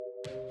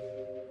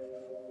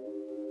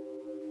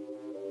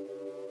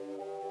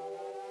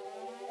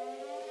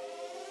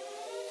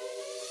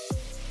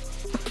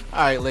All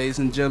right, ladies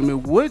and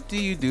gentlemen, what do?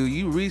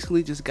 You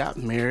recently just got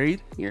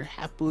married. You're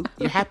happy.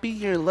 You're happy.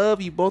 You're in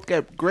love. You both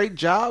got great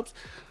jobs.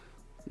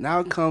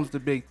 Now comes the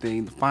big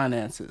thing: the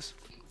finances.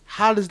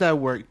 How does that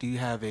work? Do you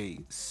have a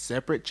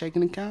separate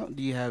checking account?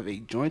 Do you have a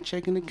joint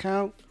checking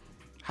account?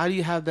 How do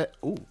you have that?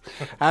 Ooh,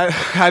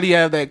 how do you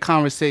have that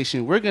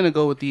conversation? We're gonna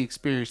go with the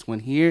experienced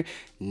one here,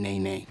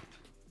 Nay.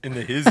 In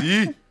the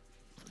hizzy.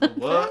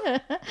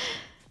 What?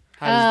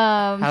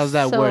 How's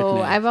that work, So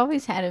Nay? I've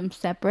always had them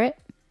separate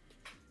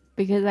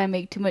because I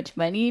make too much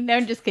money. No,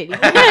 I'm just kidding.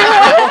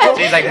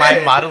 She's like,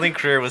 my modeling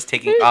career was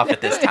taking off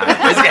at this time.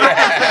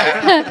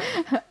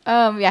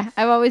 Yeah,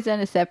 I've always done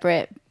it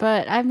separate.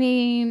 But I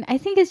mean, I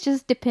think it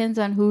just depends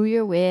on who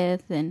you're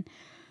with and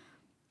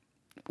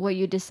what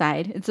you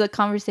decide. It's a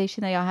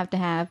conversation that y'all have to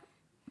have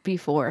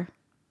before.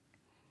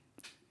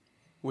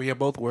 Were you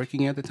both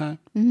working at the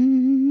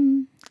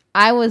time?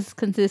 I was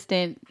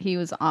consistent. He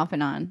was off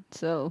and on.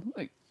 So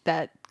like,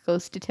 that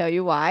goes to tell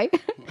you why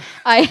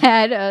I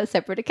had a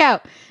separate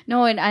account.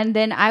 No, and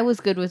then I was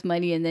good with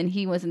money, and then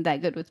he wasn't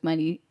that good with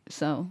money.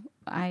 So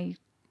I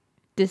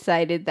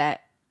decided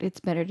that it's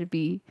better to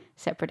be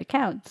separate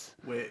accounts.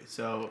 Wait,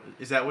 so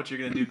is that what you're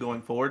gonna do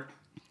going forward?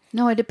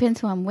 No, it depends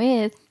who I'm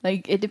with.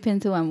 Like, it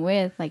depends who I'm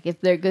with. Like, if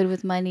they're good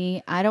with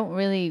money, I don't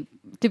really,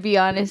 to be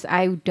honest,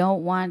 I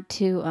don't want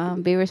to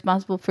be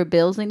responsible for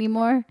bills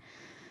anymore.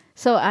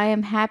 So I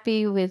am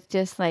happy with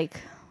just like,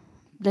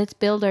 let's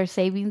build our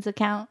savings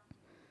account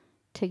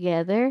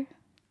together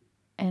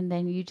and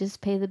then you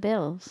just pay the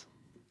bills.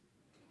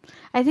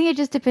 I think it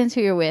just depends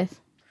who you're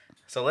with.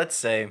 So let's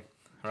say,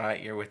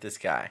 right, you're with this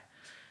guy,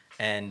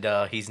 and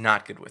he's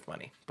not good with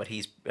money, but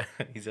he's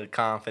a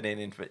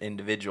confident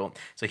individual.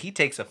 So he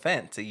takes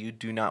offense that you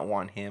do not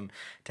want him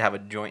to have a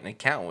joint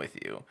account with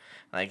you.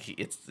 Like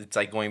it's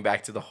like going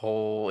back to the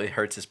whole, it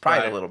hurts his pride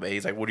Right. a little bit.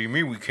 He's like, what do you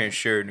mean we can't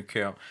share an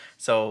account?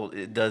 So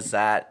is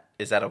that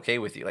okay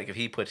with you? Like if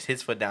he puts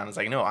his foot down, it's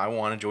like, no, I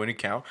want a joint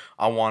account.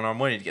 I want our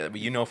money together. But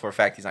you know for a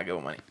fact he's not good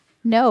with money.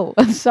 No,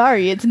 I'm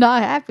sorry. It's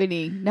not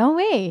happening. No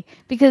way.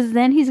 Because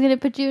then he's going to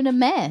put you in a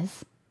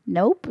mess.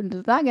 Nope.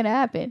 It's not going to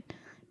happen.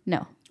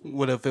 No.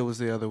 What if it was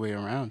the other way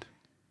around?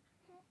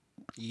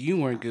 You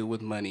weren't good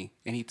with money,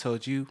 and he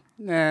told you,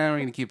 "Nah, we're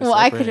gonna keep it Well,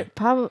 I separate." could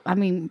probably, I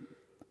mean,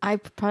 I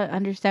probably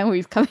understand where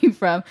he's coming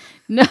from.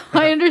 No,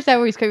 I understand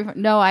where he's coming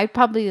from. No, I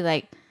probably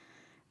like,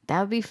 that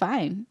would be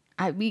fine.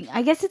 I mean,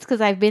 I guess it's because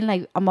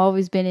I'm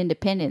always been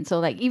independent. So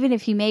like, even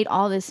if he made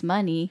all this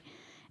money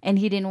and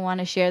he didn't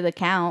want to share the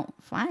account,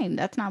 fine.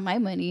 That's not my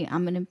money.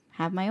 I'm going to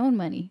have my own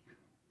money.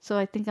 So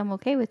I think I'm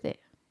okay with it.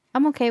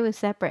 I'm okay with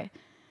separate.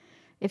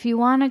 If you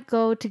want to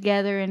go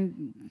together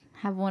and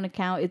have one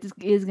account, it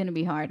is going to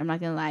be hard. I'm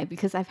not going to lie,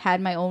 because I've had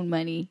my own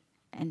money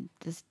and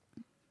just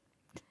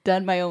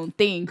done my own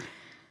thing.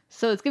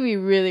 So it's going to be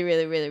really,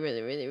 really, really,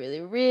 really, really,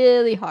 really,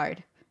 really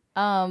hard.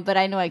 But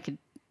I know I could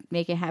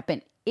make it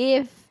happen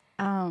if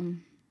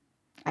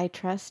I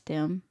trust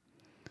him.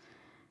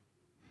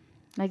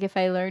 Like if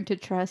I learn to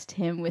trust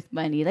him with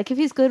money. Like if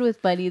he's good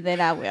with money, then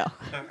I will.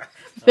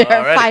 Their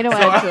Alrighty. final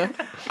answer.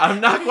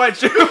 I'm not quite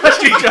sure where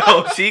she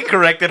goes. She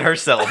corrected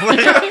herself.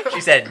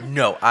 She said,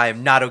 no, I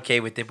am not okay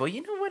with it. But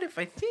you know what? If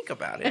I think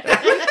about it, I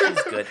think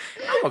it's good.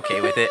 I'm okay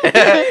with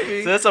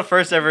it. So that's the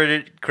first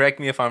ever, correct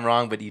me if I'm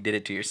wrong, but you did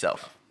it to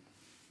yourself.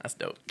 That's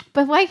dope.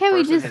 But why can't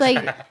we Person just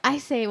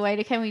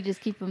why can't we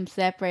just keep them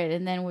separate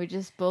and then we're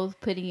just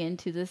both putting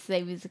into the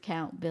savings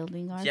account,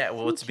 building our Yeah,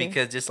 well, it's future?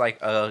 because just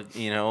like,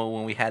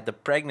 when we had the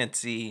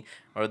pregnancy,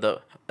 or the,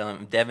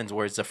 Devin's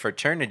words, the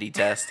fraternity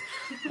test,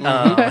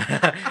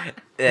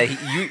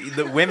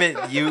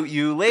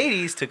 you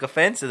ladies took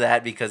offense to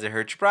that because it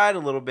hurts your pride a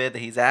little bit that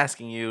he's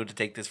asking you to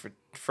take this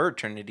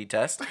fraternity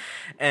test,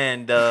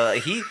 and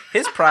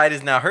his pride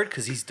is now hurt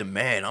because he's the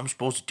man. I'm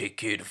supposed to take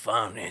care of the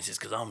finances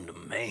because I'm the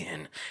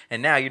man,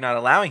 and now you're not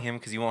allowing him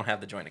because you won't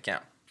have the joint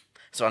account.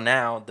 So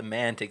now the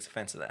man takes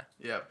offense to that.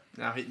 Yeah.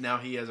 Now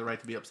he has a right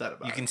to be upset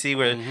about You it. can see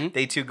where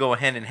they two go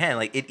hand in hand.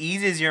 Like it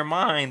eases your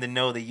mind to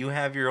know that you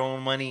have your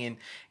own money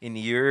in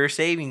your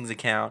savings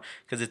account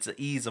because it's an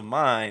ease of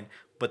mind.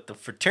 But the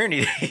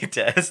fraternity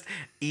test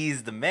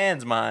eased the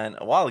man's mind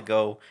a while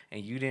ago,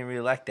 and you didn't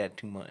really like that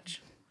too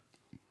much.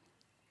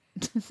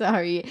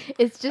 Sorry.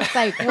 It's just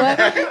like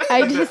what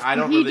I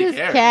don't he really just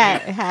care.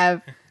 can't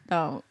have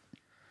no.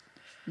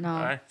 All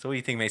right. So what do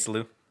you think, Mesa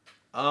Lou?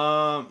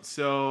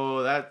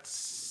 So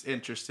that's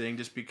interesting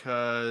just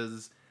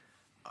because,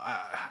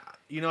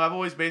 I've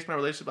always based my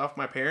relationship off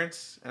my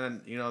parents,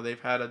 and,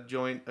 they've had a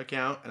joint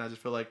account, and I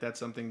just feel like that's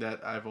something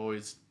that I've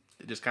always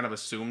just kind of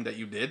assumed that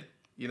you did.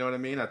 You know what I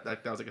mean? That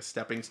was like a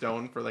stepping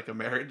stone for like a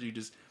marriage. You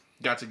just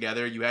got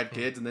together, you had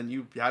kids, and then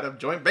you had a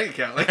joint bank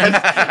account. Like I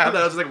thought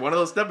it was like one of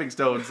those stepping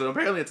stones. So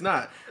apparently it's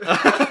not.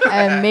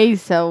 And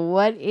Mesa,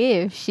 what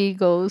if she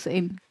goes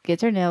and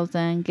gets her nails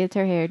done, gets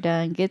her hair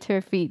done, gets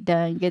her feet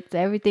done, gets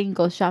everything,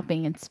 goes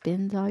shopping, and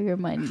spends all your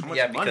money? How much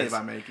Yeah, money because-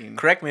 am I making?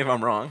 Correct me if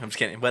I'm wrong. I'm just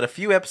kidding. But a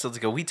few episodes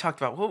ago, we talked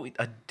about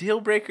a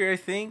deal breaker, I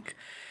think.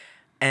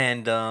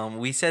 And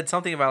we said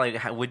something about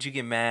like, would you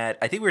get mad?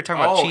 I think we were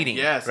talking about Oh, cheating,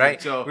 yes, right?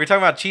 like, so we were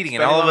talking about cheating,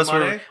 and spending all of a us lot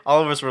of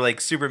were money?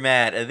 like super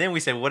mad. And then we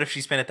said, what if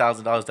she spent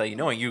 $1,000 without you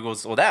knowing? You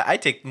goes, well, that I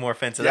take more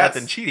offense to that Yes.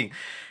 than cheating.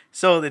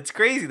 So it's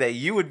crazy that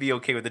you would be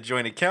okay with a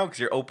joint account because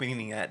you're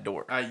opening that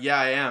door. Yeah,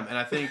 I am, and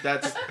I think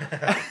that's.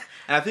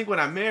 And I think when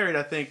I'm married,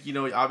 I think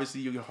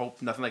obviously you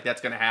hope nothing like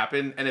that's gonna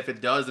happen, and if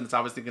it does, then it's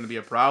obviously gonna be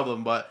a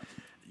problem. But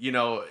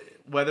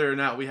whether or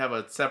not we have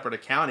a separate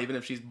account, even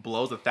if she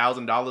blows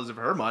 $1,000 of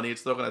her money,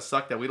 it's still gonna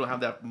suck that we don't have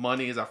that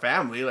money as a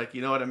family. Like,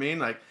 you know what I mean?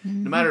 Like,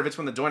 no matter if it's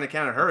from the joint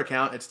account or her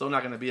account, it's still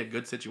not gonna be a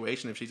good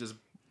situation if she's just,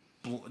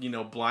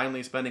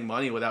 blindly spending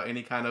money without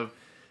any kind of,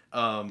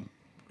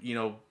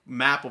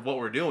 map of what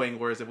we're doing.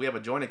 Whereas if we have a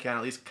joint account,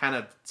 at least kind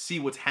of see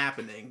what's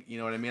happening. You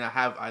know what I mean?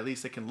 At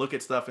least I can look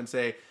at stuff and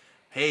say,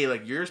 hey,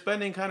 like, you're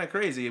spending kind of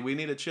crazy. We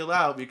need to chill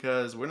out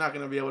because we're not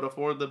going to be able to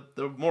afford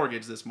the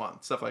mortgage this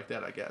month. Stuff like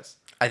that, I guess.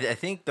 I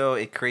think though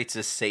it creates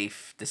the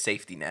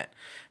safety net,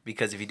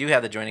 because if you do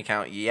have the joint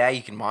account, yeah,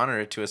 you can monitor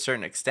it to a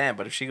certain extent,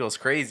 but if she goes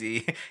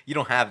crazy, you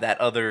don't have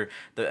the other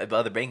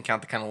bank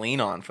account to kind of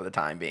lean on for the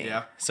time being.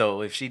 Yeah.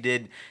 So if she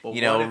did, But what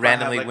if I have,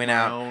 randomly like, went my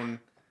out. own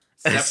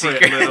A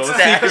separate little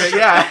stash. secret,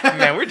 yeah.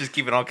 Man, we're just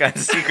keeping all kinds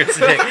of secrets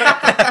today.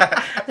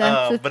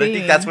 the But I think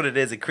thing. that's what it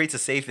is. It creates a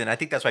safety, and I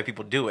think that's why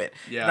people do it.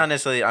 Yeah. Not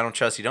necessarily I don't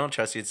trust you, don't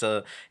trust you. It's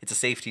a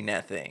safety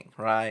net thing,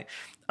 right?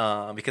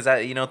 Because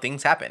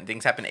things happen.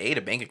 Things happen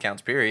to bank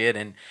accounts, period,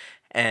 and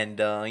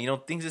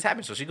things just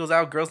happen. So she goes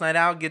out, girls' night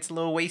out, gets a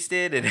little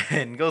wasted,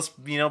 and goes,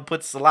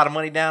 puts a lot of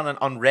money down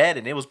on red,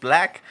 and it was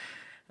black.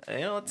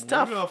 It's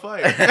tough. We're going to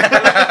fight.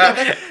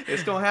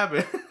 It's going to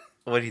happen.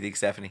 What do you think,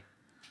 Stephanie?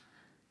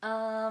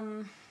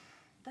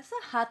 That's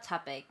a hot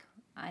topic,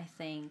 I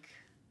think.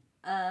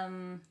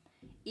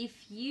 If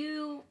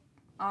you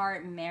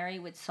are married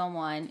with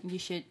someone, you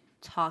should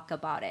talk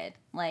about it.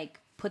 Like,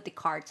 put the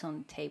cards on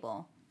the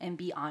table and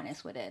be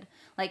honest with it.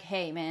 Like,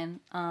 hey, man,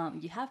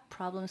 you have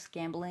problems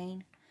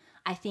gambling.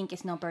 I think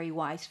it's not very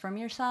wise from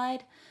your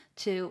side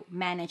to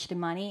manage the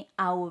money.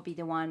 I will be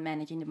the one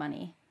managing the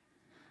money.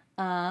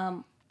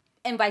 And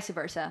vice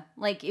versa.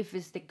 Like, if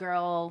it's the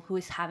girl who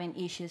is having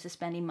issues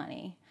spending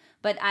money.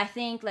 But I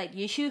think, like,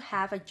 you should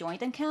have a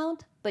joint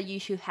account, but you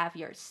should have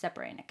your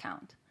separate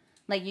account.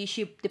 Like, you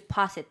should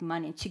deposit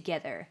money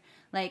together.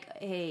 Like,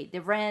 hey, the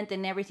rent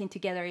and everything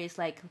together is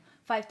like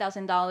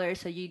 $5,000,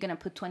 so you're going to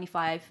put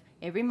 $25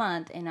 every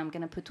month, and I'm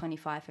going to put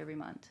 $25 every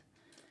month.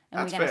 And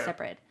That's we're going to fair.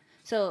 separate.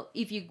 So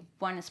if you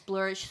want to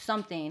splurge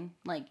something,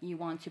 like you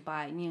want to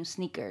buy new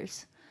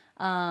sneakers,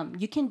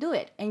 you can do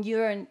it. And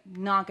you're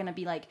not going to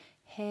be like,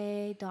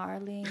 hey,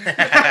 darling, can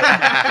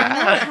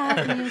I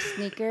have new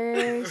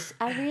sneakers?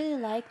 I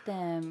really like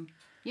them.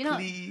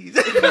 Please.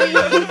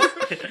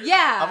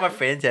 Yeah. All my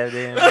friends have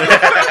them.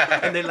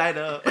 And they light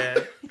up.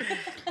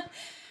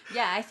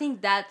 Yeah, I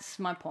think that's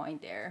my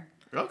point there.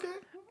 Okay.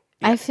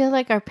 I feel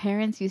like our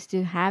parents used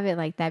to have it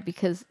like that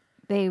because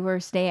they were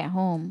stay at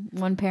home.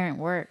 One parent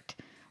worked,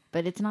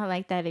 but it's not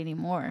like that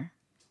anymore.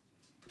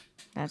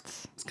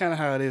 That's It's kind of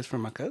how it is for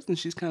my cousin.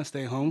 She's kind of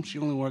stay home. She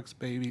only works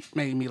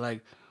maybe like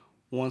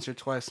once or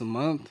twice a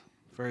month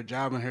for a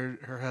job, and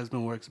her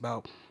husband works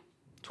about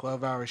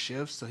 12-hour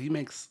shifts, so he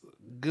makes a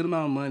good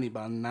amount of money,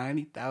 about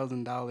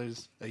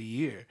 $90,000 a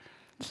year.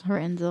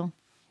 Lorenzo.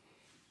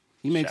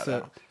 He makes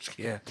Shout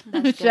yeah.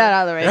 Shout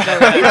out Lorenzo.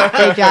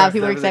 Great job.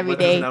 He works every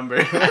What's his day. number?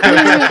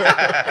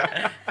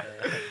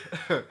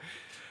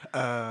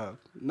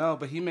 No,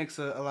 but he makes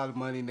a lot of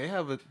money. And they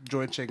have a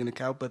joint checking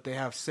account, but they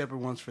have separate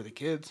ones for the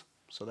kids.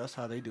 So that's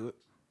how they do it.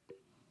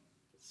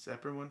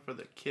 Separate one for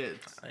the kids.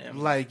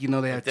 Like, they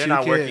have If they're two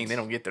not kids. working, they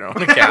don't get their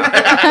own account.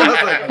 I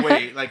was like,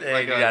 wait,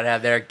 They gotta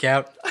have their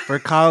account. For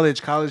college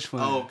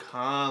fund. oh,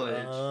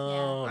 college.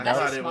 Oh, I That's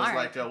thought it smart.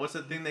 was like, what's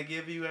the thing they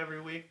give you every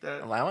week?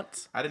 That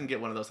allowance? I didn't get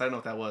one of those. I don't know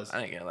what that was.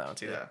 I didn't get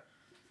allowance either.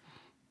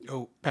 Yeah.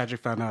 Oh,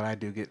 Patrick found out I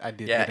did Yeah, get an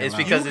it's allowance.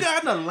 because You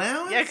got an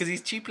allowance? Yeah, because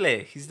he's cheap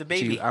play. He's the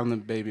baby. I'm the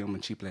baby. I'm a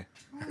cheap play.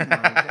 Oh my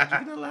God. Did you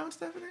get an allowance,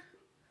 Stephanie?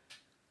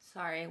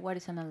 Sorry, what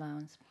is an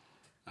allowance?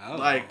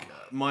 Like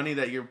money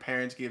that your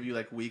parents give you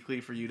like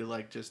weekly for you to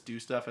like just do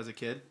stuff as a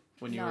kid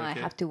when you No, were a I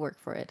kid? have to work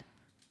for it.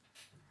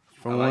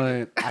 For I like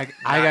one,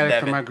 I got it Devin.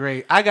 from my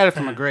grade. I got it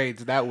from my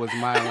grades. That was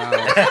my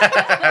allowance.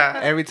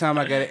 Every time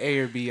I got an A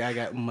or B, I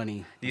got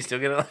money. Do you still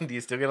get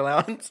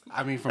allowance?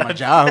 I mean, from my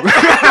job,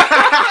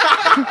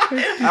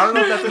 I don't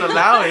know if that's an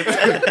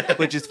allowance.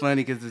 which is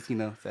funny because it's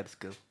it's at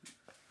school.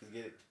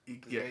 Yeah,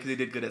 because he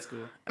did good at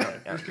school.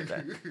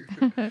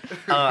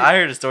 I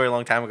heard a story a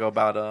long time ago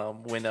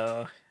about when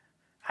I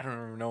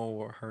don't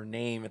know her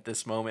name at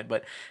this moment,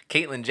 but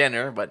Caitlyn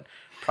Jenner, but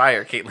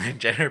prior Caitlyn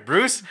Jenner,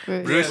 Bruce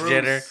Bruce. Yeah,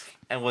 Jenner, Bruce.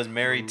 and was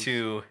married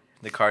to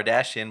the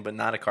Kardashian, but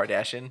not a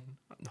Kardashian.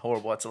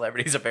 Horrible at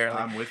celebrities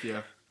apparently. I'm with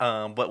you.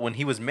 But when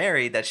he was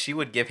married, that she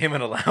would give him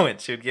an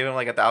allowance. She would give him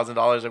like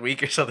 $1,000 a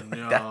week or something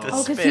like that to No.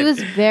 Oh, spend. because he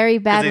was very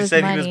bad they with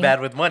said money. he was bad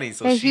with money,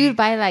 so Like, he she. would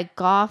buy like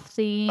golf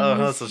things.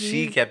 So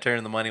she kept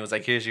turning the money. Was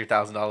like, here's your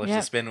 $1,000 to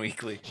Yep. spend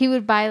weekly. He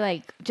would buy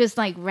like just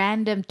like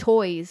random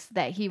toys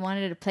that he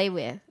wanted to play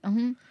with.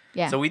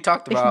 Yeah. So we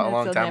talked about a That's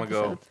long on time the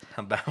ago episodes.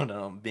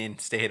 about being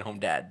stay-at-home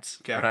dads,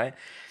 Okay. right?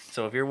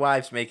 So if your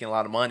wife's making a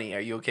lot of money, are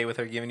you okay with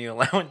her giving you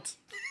allowance?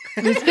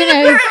 It's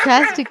gonna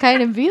have to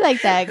kind of be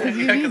like that because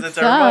you Yeah, 'cause need it's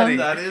her some. money.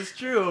 That is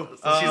true.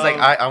 So she's like,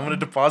 I'm gonna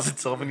deposit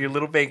some in your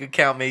little bank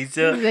account,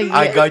 Mesa. He's like,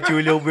 I yeah. got you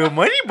a little bit of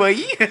money,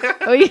 buddy.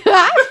 Oh, you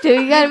have to.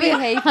 You gotta be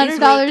Behave this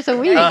 $100 a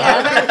week.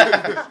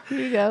 Uh-huh. Here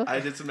you go. I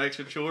did some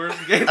extra chores.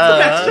 Gave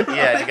some extra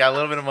Yeah, you got a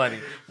little bit of money.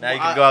 Now you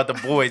Well, can go out the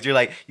boys. You're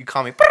like, you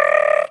call me.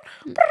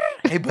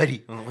 Hey,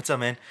 buddy. What's up,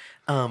 man?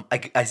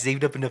 I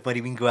saved up enough money.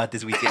 We can go out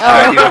this weekend.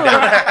 All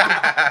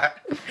right,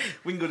 dude.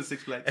 We can go to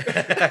Six Flags.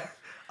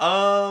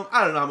 I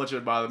don't know how much it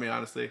would bother me,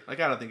 honestly. Like,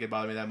 I don't think it'd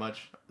bother me that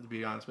much, to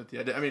be honest with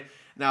you. I mean,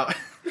 now,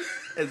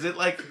 is it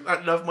like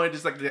not enough money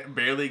just like to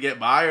barely get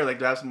by, or like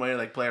to have some money to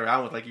like play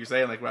around with, like you're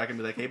saying, like where I can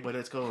be like, hey, buddy,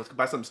 let's go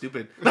buy something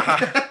stupid.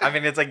 I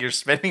mean, it's like you're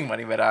spending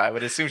money, but I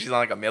would assume she's not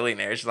like a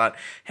millionaire. She's not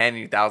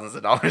handing you thousands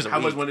of dollars a How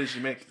week. much money did she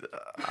make?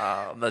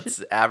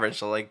 That's average,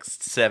 so like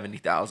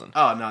 70,000.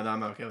 Oh no, I'm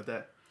not okay with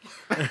that.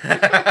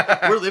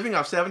 We're living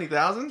off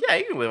 70,000. Yeah,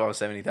 you can live off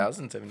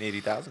 70,000, 70,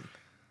 80,000.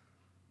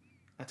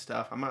 That's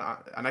tough. And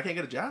I can't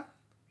get a job.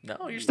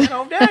 No, you're staying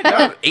home dad. You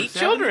have 8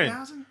 children.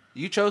 70,000?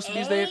 You chose to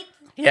be staying.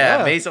 Yeah,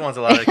 Yeah. Mason wants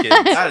a lot of kids.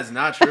 That is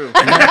not true.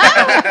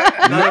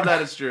 None of that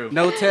is true.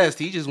 No test.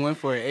 He just went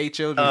for 8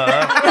 children.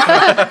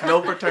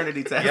 No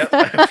paternity test. Yep,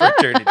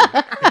 fraternity.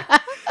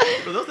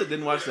 For those that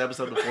didn't watch the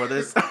episode before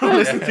this,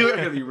 listen to it, are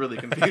gonna be really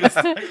confused.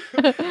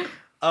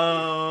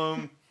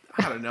 I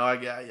don't know. I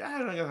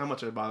don't know how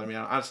much it would bother me.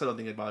 I honestly don't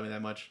think it'd bother me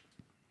that much.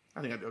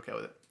 I think I'd be okay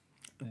with it.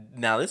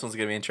 Now this one's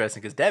gonna be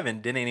interesting because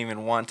Devin didn't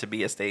even want to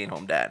be a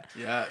stay-at-home dad.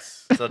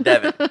 Yes. So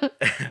Devin,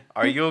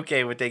 are you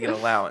okay with taking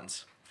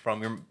allowance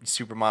from your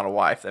supermodel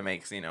wife that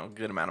makes a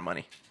good amount of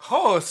money?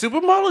 Oh,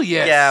 supermodel?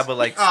 Yes. Yeah, but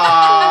like,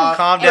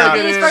 calm down.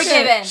 It is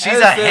forgiven. She's a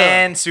That's still-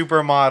 hand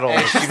supermodel.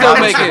 Hey, She's she's still not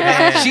making. just a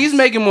hand. She's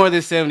making more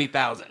than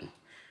 70,000.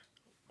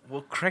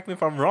 Well, correct me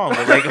if I'm wrong,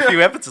 but like a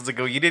few episodes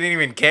ago, you didn't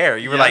even care.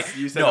 You were Yes, like,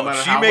 you said no no, matter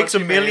if she how makes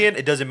much $1 she million, made-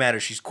 it doesn't matter.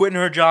 She's quitting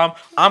her job.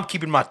 I'm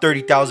keeping my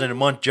 $30,000 a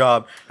month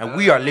job, and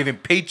we are living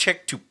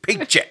paycheck to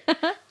paycheck.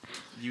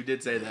 You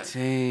did say that.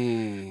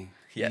 Dang.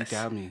 Yes. You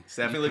got me.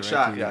 Stephanie You looked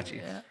corrected shocked. me.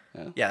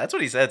 Got you. Yeah, that's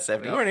what he said,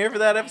 Stephanie. You weren't here for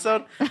that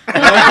episode?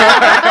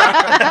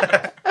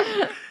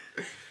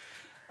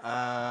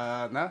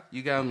 No,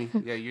 you got me.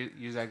 Yeah, you're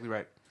exactly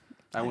right.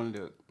 I want to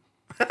do it.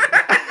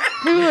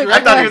 I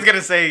thought he was going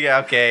to say, yeah,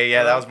 okay,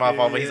 yeah, that was my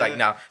fault. But he's like,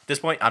 no, at this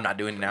point, I'm not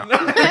doing it now.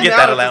 Forget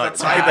that it's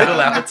allowance. just a Forget that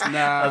allowance. Nah.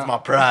 That's my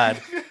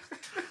pride.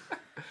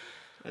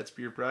 That's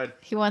pure pride.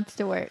 He wants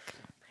to work.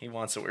 He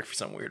wants to work for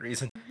some weird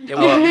reason. Yeah,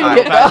 well, You all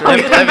right, know?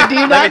 Patrick, let me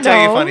Do you let me not tell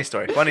you a know? funny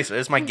story. Funny story.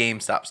 This is my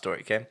GameStop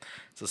story, okay?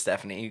 So,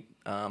 Stephanie,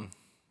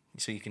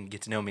 so you can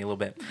get to know me a little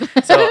bit.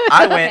 So,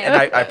 I went and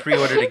I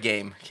pre-ordered a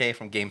game, okay,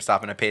 from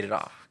GameStop, and I paid it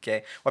off,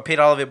 okay? Well, I paid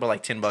all of it, but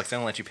like $10. They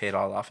don't let you pay it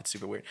all off. It's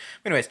super weird.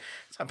 Anyways,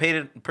 so I paid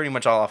it pretty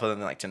much all off other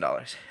than like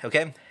 $10,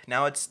 okay?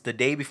 Now it's the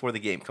day before the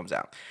game comes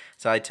out.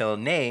 So I tell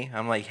Nay,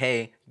 I'm like,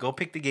 hey, go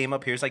pick the game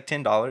up. Here's like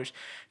 $10.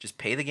 Just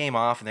pay the game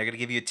off, and they're going to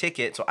give you a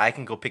ticket so I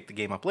can go pick the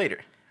game up later.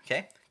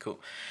 Okay, cool.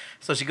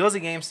 So she goes to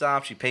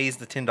GameStop, she pays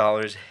the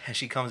 $10, and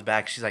she comes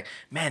back. She's like,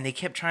 man, they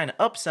kept trying to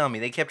upsell me.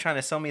 They kept trying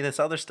to sell me this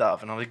other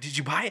stuff. And I'm like, did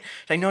you buy it?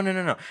 She's like,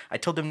 no. I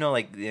told them no,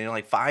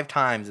 like 5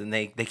 times, and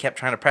they kept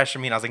trying to pressure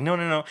me. And I was like,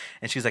 no.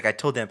 And she was like, I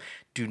told them,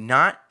 do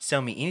not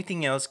sell me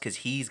anything else because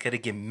he's going to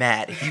get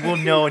mad. He will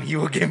know and he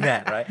will get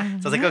mad, right? So I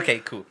was like, okay,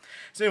 cool.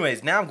 So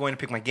anyways, now I'm going to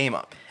pick my game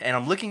up, and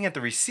I'm looking at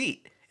the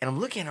receipt. And I'm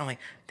looking, and I'm like,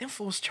 them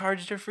fools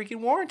charged her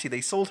freaking warranty.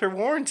 They sold her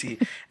warranty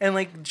and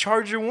like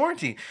charged her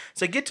warranty.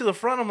 So I get to the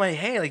front, I'm like,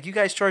 hey, like you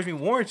guys charged me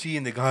warranty.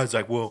 And the guy's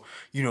like, well,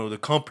 the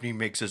company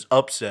makes us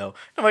upsell.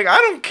 I'm like, I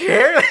don't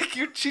care.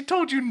 Like she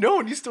told you no,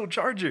 and you still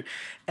charge her.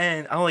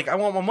 And I'm like, I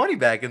want my money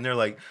back. And they're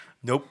like,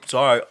 nope,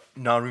 sorry,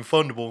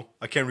 non-refundable.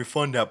 I can't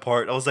refund that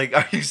part. I was like,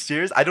 are you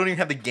serious? I don't even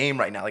have the game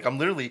right now. Like, I'm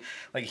literally,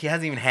 like, he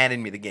hasn't even handed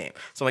me the game.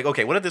 So I'm like,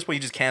 okay, what at this point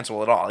you just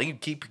cancel it all? You can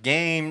keep your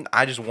game.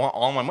 I just want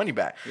all my money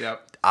back.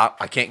 Yep.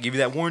 I can't give you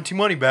that warranty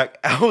money back.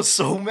 I was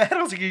so mad.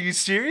 I was like, are you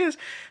serious?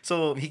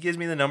 So he gives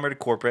me the number to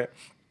corporate.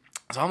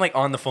 So I'm like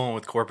on the phone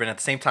with corporate. And at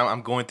the same time,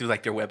 I'm going through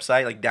like their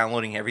website, like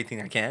downloading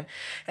everything I can.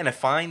 And I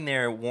find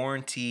their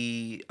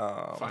warranty.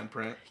 Fine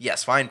print.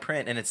 Yes, fine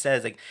print. And it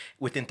says like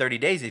within 30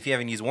 days, if you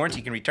haven't used warranty,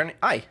 you can return it.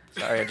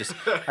 Sorry, I just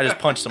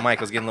punched the mic.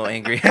 I was getting a little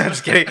angry. I'm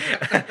just kidding.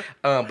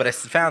 But I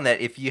found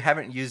that if you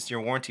haven't used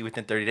your warranty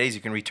within 30 days,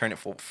 you can return it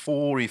for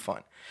full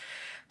refund.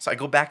 So I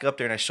go back up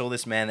there and I show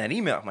this man that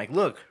email. I'm like,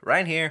 look,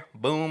 right here,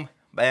 boom,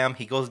 bam.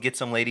 He goes get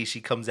some lady.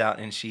 She comes out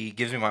and she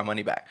gives me my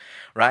money back,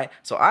 right?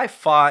 So I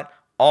fought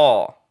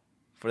all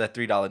for that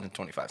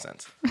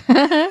 $3.25.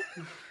 I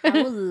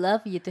would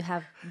love you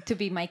to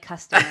be my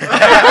customer.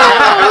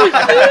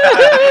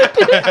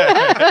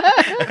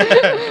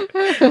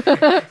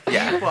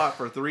 Yeah, You bought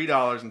for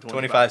 $3.25.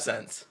 25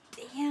 cents.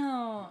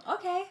 Damn.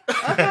 Okay.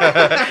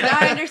 Now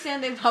I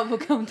understand the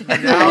bubblegum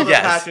thing. Now the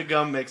Yes. pack of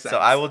gum makes sense. So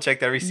I will check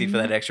that receipt for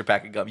that extra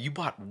pack of gum. You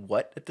bought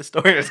what at the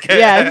store? Just kidding.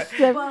 Yes.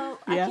 Well,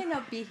 Yeah. I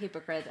cannot be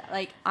hypocrite.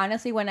 Like,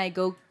 honestly, when I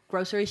go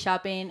grocery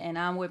shopping and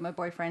I'm with my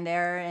boyfriend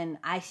there and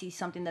I see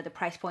something that the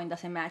price point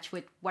doesn't match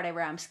with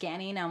whatever I'm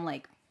scanning, I'm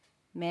like,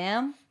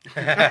 ma'am,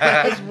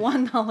 it's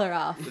 $1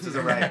 off. This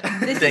isn't right.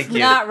 This Thank is you.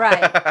 not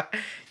right.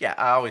 Yeah,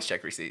 I always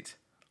check receipts.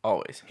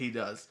 Always. He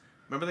does.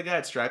 Remember the guy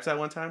at Stripes at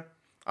one time?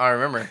 I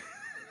remember.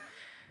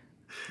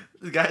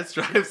 The guy at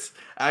Stripes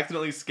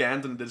accidentally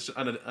scanned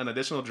an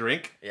additional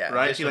drink. Yeah,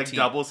 Right? He additional like tea.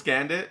 double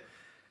scanned it.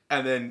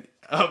 And then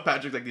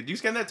Patrick's like, did you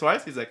scan that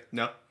twice? He's like,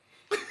 no.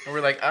 And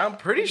we're like, I'm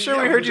pretty sure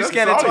Yeah, we we heard you just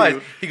scan it saw twice.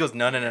 you. He goes,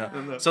 no.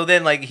 No. So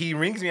then, like, he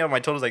rings me up. My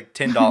total's like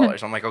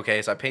 $10. I'm like,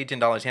 okay. So I paid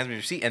 $10. He hands me the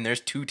receipt, and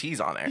there's 2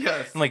 teas on there.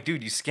 Yes. I'm like,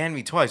 dude, you scanned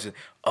me twice. He's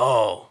like,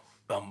 oh,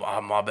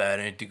 my bad.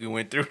 I didn't think it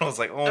went through. And I was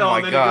like, oh And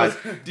my then god.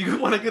 he goes, do you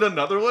want to get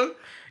another one?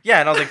 Yeah,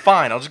 and I was like,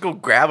 fine. I'll just go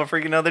grab a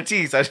freaking other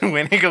tea. So I just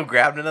went and go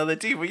grabbed another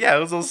tea. But yeah, it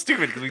was a little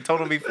stupid because we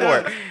told him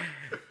before.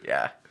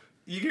 Yeah.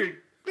 You hear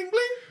bling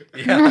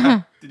bling.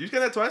 Yeah. Did you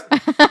scan that twice?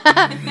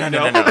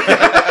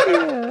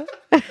 No.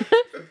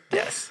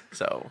 Yes.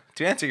 So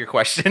to answer your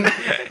question,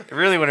 it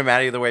really wouldn't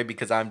matter either way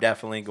because I'm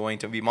definitely going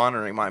to be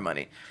monitoring my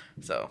money.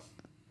 So,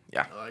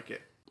 yeah. I like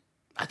it.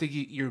 I think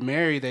you're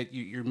married.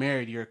 You're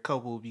married. You're a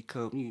couple.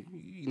 Become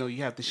you know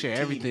you have to share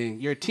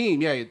everything. You're a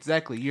team. Yeah,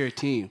 exactly. You're a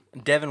team.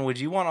 Devin, would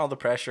you want all the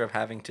pressure of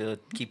having to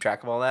keep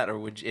track of all that, or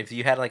would you, if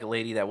you had like a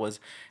lady that was,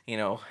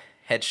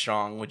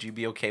 headstrong, would you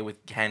be okay with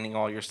handing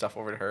all your stuff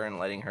over to her and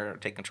letting her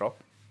take control?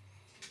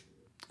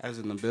 As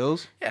in the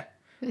bills. Yeah.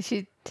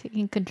 She's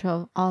taking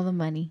control of all the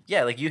money.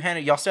 Yeah, like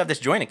y'all still have this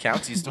joint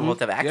account, so you still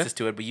both have access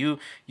to it, but you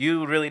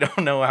really don't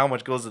know how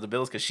much goes to the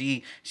bills because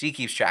she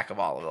keeps track of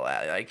all of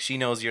that. Like she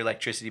knows your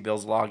electricity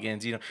bills,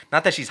 logins.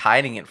 Not that she's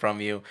hiding it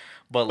from you,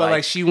 but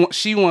like she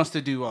wants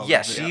to do all. yeah,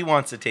 of it. she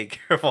wants to take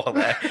care of all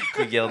that.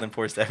 We yelled in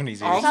poor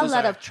Stephanie's ears. It's Also a lot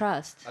sorry. of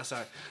trust.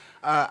 Sorry.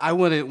 I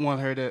wouldn't want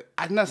her to.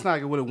 That's not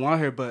like I wouldn't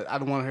want her, but I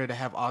don't want her to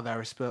have all that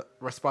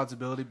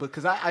responsibility.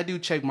 Because I do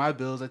check my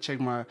bills. I check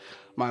my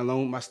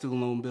loan, my student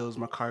loan bills,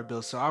 my car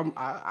bills. So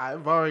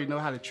I've already know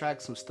how to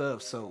track some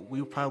stuff. So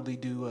we'll probably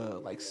do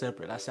like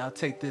separate. I say I'll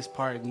take this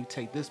part and you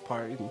take this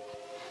part, and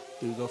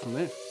we go from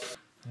there.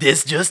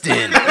 This just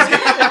in.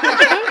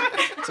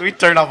 So we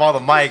turned off all the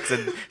mics,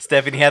 and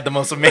Stephanie had the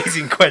most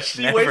amazing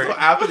question She waits ever. till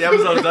after the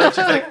episode's done. She's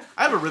like,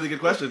 I have a really good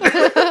question. No,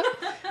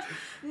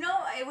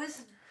 it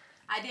was.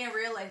 I didn't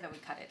realize that we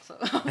cut it. So,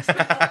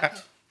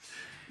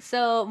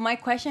 so my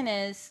question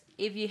is,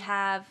 if you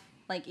have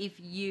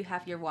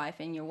your wife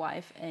and your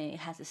wife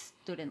has a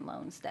student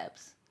loan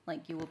debts,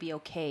 like you will be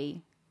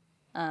okay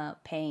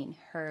paying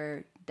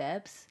her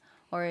debts,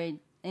 or in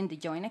the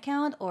joint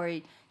account, or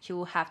she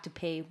will have to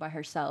pay by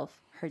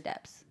herself her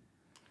debts.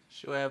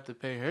 She'll have to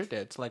pay her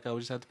debts like I would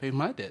just have to pay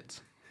my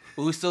debts.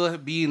 But we still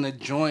be in a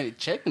joint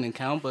checking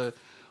account, but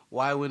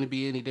why wouldn't it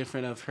be any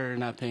different of her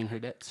not paying her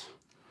debts?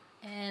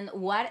 And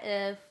what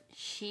if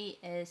she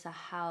is a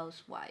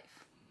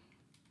housewife?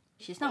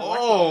 She's not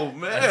Oh working.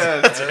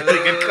 man, That's a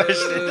really good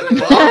question.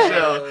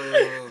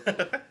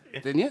 Bombshell.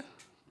 Then yeah,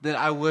 then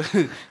I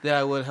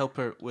would help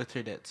her with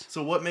her debts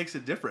So what makes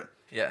it different?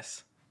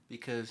 Yes.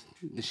 because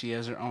she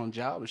has her own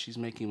job and she's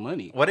making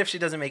money. What if she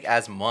doesn't make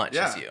as much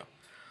as Yeah. you?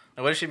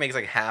 Like, what if she makes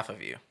like half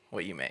of you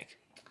what you make?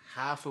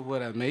 Half of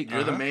what I make.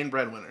 You're the main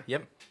breadwinner.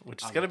 Yep.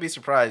 Which is gonna be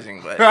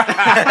surprising, but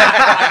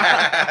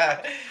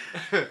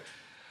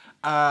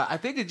I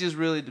think it just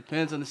really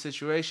depends on the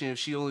situation. If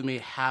she only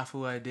made half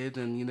of what I did,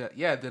 then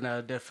then I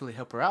would definitely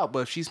help her out. But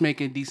if she's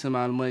making a decent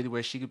amount of money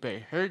where she could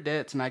pay her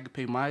debts and I could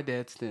pay my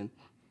debts, then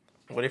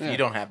what if Yeah. you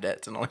don't have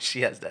debts and only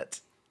she has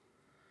debts?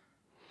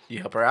 You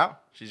help her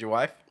out. She's your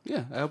wife.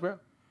 yeah, I help her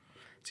out.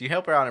 So you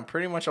help her out in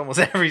pretty much almost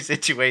every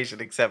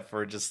situation except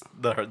for just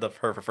her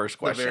first The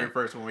question. very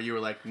first one where you were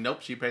like, nope,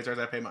 she pays hers,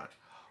 I pay mine.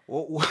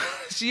 Well,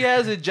 she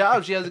has a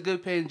job. She has a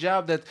good paying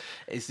job that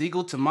is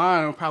equal to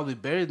mine or probably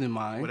better than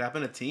mine. What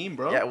happened to team,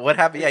 bro? Yeah, what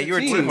happened? Yeah, you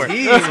were team. teamwork.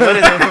 Team. What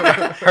is it?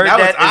 Her That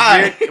was debt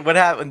I. is your, what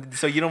happened?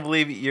 So you don't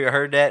believe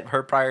her debt,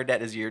 her prior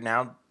debt is your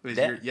now Is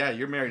debt?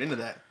 you're married into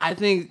that. I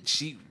think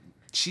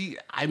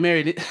I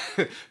married it.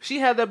 She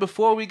had that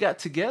before we got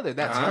together.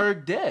 That's Uh-huh. her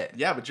debt.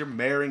 Yeah, but you're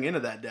marrying into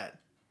that debt.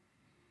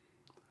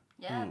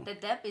 Yeah, the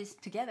debt is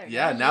together.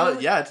 Yeah, You-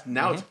 it's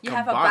you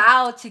have combined. a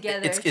vow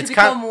together It's to kind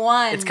become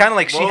one. It's kind of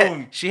like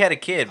Boom. she had a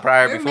kid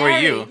prior You're before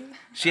you. married.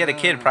 She had a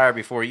kid prior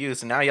before you,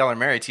 so now y'all are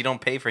married. So you don't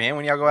pay for him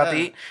when y'all go out to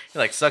Yeah. eat.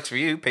 You're like, sucks for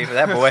you. Pay for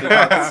that boy.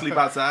 Sleep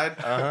outside.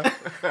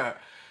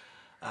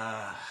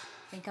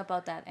 Think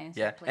about that answer,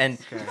 Yeah, please. and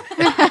and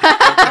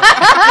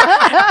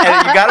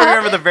you got to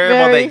remember the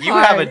variable Very that you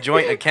have a hard.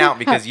 joint account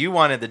because you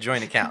wanted the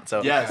joint account.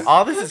 So Yes.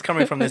 all this is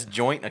coming from this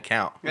joint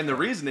account. And the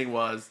reasoning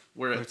was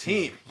we're a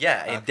team.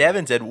 Yeah, and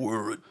Devin said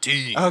we're a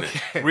team. Okay.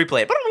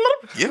 Replay it.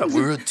 Yeah,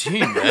 we're a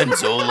team, man.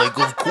 So, like,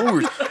 of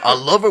course, I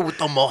love her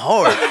with all my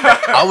heart.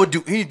 I would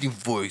do anything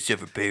for her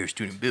except for pay her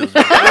student bills.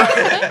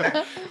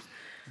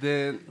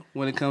 Then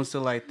when it comes to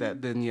like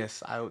that, then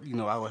yes, I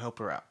would help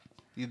her out.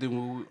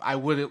 I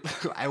would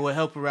I would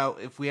help her out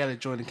if we had a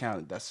joint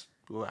account. That's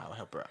how I would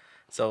help her out.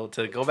 So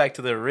to go back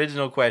to the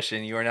original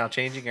question, you are now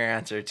changing your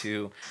answer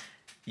to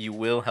you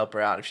will help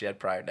her out if she had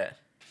prior debt.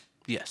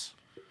 Yes.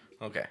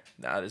 Okay.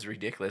 That is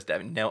ridiculous,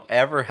 Devin. No,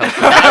 ever help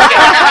her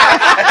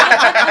out.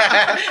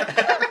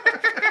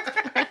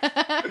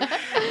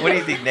 What do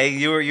you think, Nate?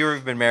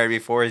 You've been married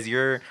before. Is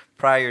your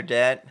prior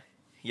debt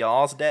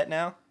y'all's debt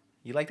now?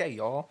 You like that,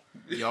 y'all?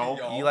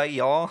 Y'all. You like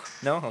y'all?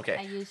 No? I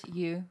Okay. use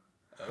you.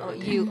 Oh,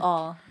 you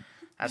all.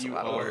 That's a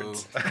lot of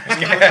words.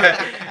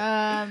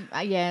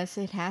 Yes,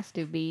 it has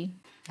to be.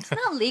 It's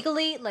not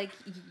legally like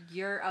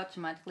you're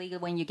automatically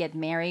when you get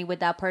married with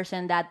that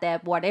person that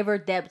debt, whatever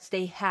debts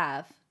they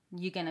have,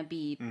 you're gonna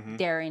be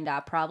there in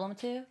that problem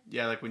too.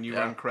 Yeah, like when you Yeah.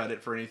 run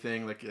credit for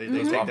anything, like they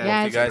Mhm. take that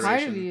Yeah, into it's part of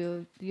consideration.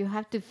 you. You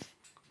have to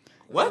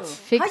What?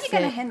 fix How you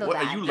gonna it. handle What,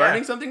 that? are you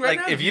learning something right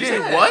Like now? if you Did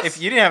didn't say what? if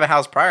you didn't have a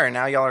house prior,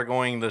 now y'all are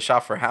going to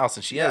shop for a house,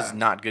 and she has Yeah.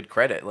 not good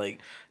credit. Like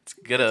it's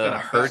gonna gonna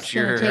hurt affect-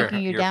 your taking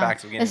you your down.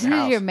 facts of getting As soon a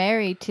as house. you're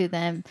married to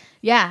them,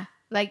 yeah.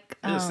 Like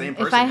You're the same if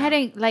person I now.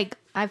 hadn't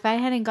if I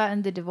hadn't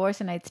gotten the divorce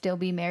and I'd still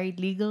be married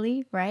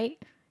legally, right?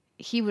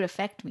 He would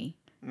affect me,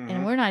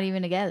 and we're not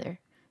even together.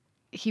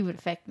 He would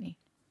affect me.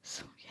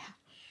 So yeah,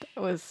 that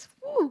was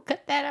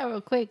cut that out real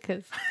quick,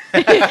 cause.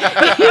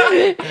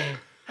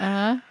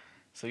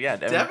 So yeah,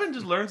 Devin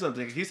just learned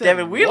something. He said,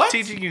 Devin, we're what?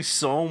 teaching you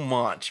so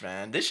much,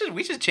 man.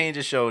 We should change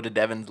the show to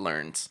Devin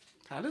Learns.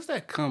 How does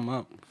that come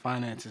up?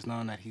 Finances,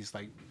 knowing that he's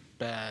like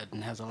bad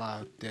and has a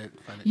lot of debt.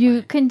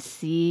 You can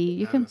see,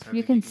 you I can was hoping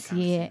you you can can kinda see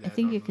see it. I that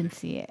think you can normally.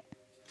 see it.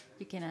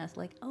 You can ask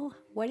like, oh,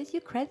 what is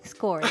your credit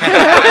score? He's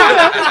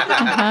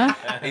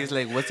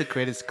like, "What's the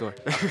credit score?"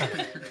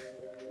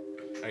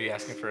 Are you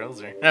asking for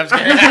Elzer? No, I'm just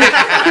kidding.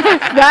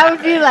 That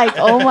would be like,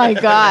 oh my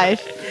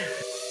gosh.